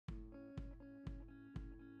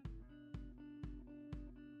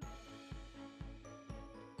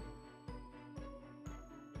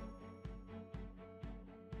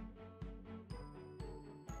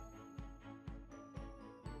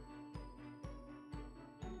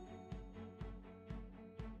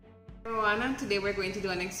Everyone, today we're going to do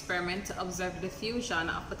an experiment to observe the diffusion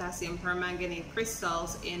of potassium permanganate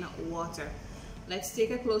crystals in water. Let's take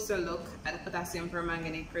a closer look at the potassium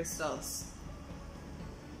permanganate crystals.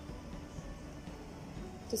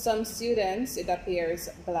 To some students it appears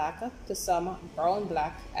black, to some brown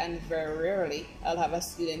black, and very rarely I'll have a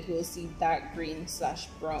student who will see dark green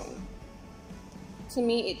 / brown. To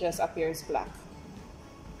me it just appears black.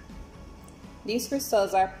 These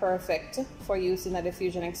crystals are perfect for use in a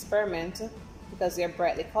diffusion experiment because they are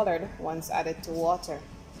brightly colored once added to water.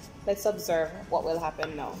 Let's observe what will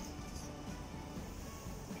happen now.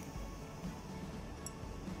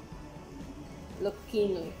 Look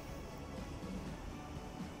keenly.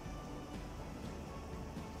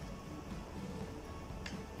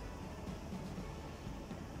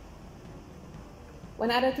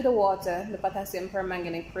 When added to the water, the potassium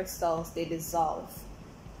permanganate crystals, they dissolve.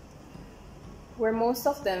 Where most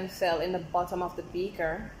of them fell in the bottom of the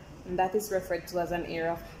beaker, and that is referred to as an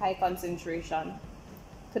area of high concentration,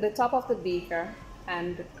 to the top of the beaker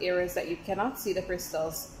and areas that you cannot see the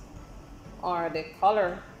crystals or the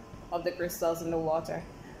color of the crystals in the water,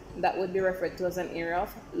 that would be referred to as an area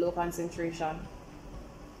of low concentration.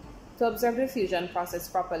 To observe the diffusion process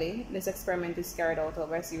properly, this experiment is carried out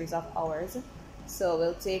over a series of hours. So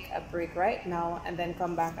we'll take a break right now and then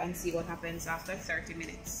come back and see what happens after 30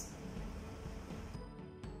 minutes.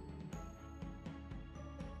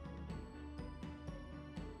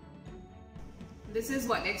 This is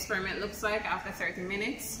what the experiment looks like after 30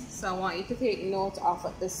 minutes. So I want you to take note of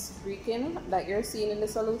the streaking that you're seeing in the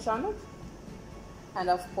solution. And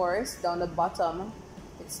of course, down the bottom,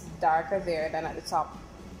 it's darker there than at the top.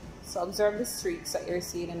 So observe the streaks that you're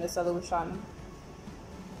seeing in the solution.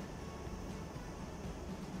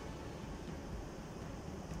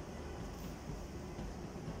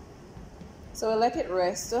 So we'll let it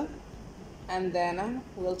rest and then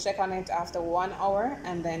we'll check on it after 1 hour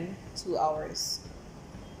and then 2 hours.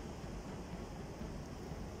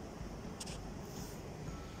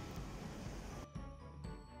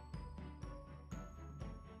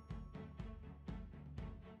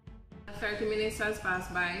 The 30 minutes has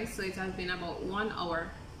passed by, so it has been about 1 hour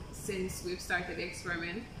since we've started the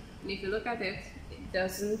experiment. And if you look at it, it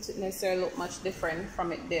doesn't necessarily look much different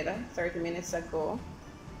from it did 30 minutes ago.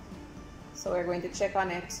 So we're going to check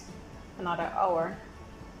on it another hour.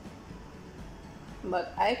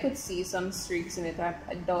 But I could see some streaks in it. I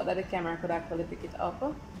doubt that the camera could actually pick it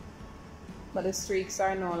up. But the streaks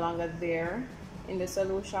are no longer there in the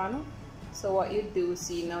solution. So what you do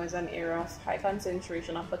see now is an area of high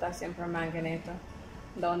concentration of potassium permanganate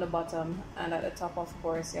down the bottom, and at the top, of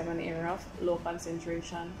course, you have an area of low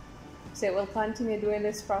concentration. So it will continue doing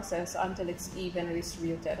this process until it's evenly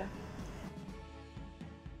distributed.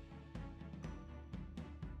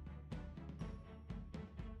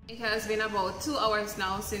 It has been about 2 hours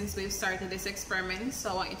now since we've started this experiment,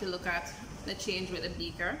 so I want you to look at the change with the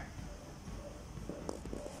beaker.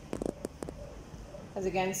 As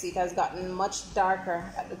you can see, it has gotten much darker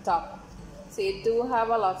at the top. So you do have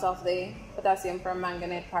a lot of the potassium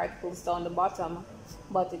permanganate particles down the bottom,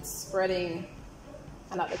 but it's spreading,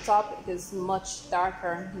 and at the top it is much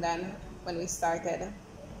darker than when we started.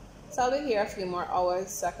 So I'll be here a few more hours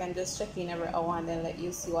so I can just check in every hour and then let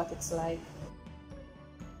you see what it's like.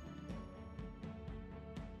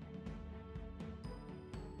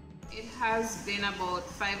 It has been about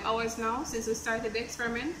 5 hours now since we started the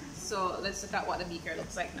experiment, so let's look at what the beaker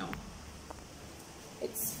looks like now.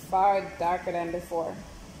 It's far darker than before,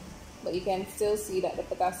 but you can still see that the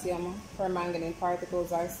potassium permanganate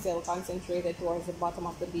particles are still concentrated towards the bottom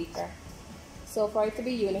of the beaker. So for it to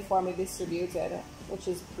be uniformly distributed, which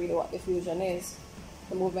is really what diffusion is,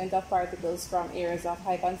 the movement of particles from areas of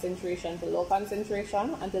high concentration to low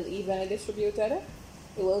concentration until evenly distributed,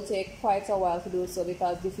 it will take quite a while to do so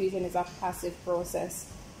because diffusion is a passive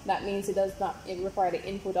process. That means it does not require the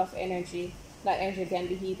input of energy. That energy can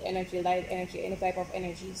be heat energy, light energy, any type of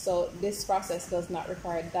energy. So this process does not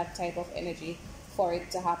require that type of energy for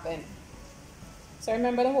it to happen. So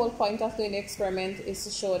remember, the whole point of doing the experiment is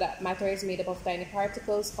to show that matter is made up of tiny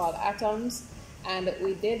particles called atoms, and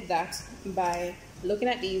we did that by looking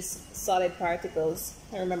at these solid particles.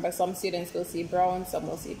 And remember, some students will see brown, some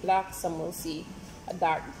will see black, some will see a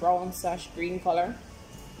dark brown / green color.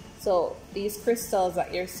 So these crystals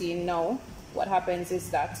that you're seeing now, what happens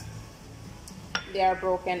is that they are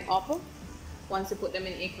broken up once you put them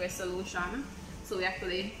in aqueous solution. So we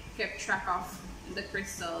actually kept track of the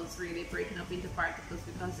crystals really breaking up into particles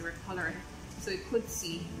because they were colored, so you could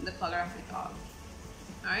see the color of it all.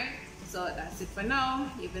 Alright, so that's it for now.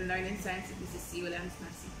 You've been learning science. This is C. Williams.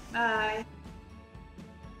 Bye.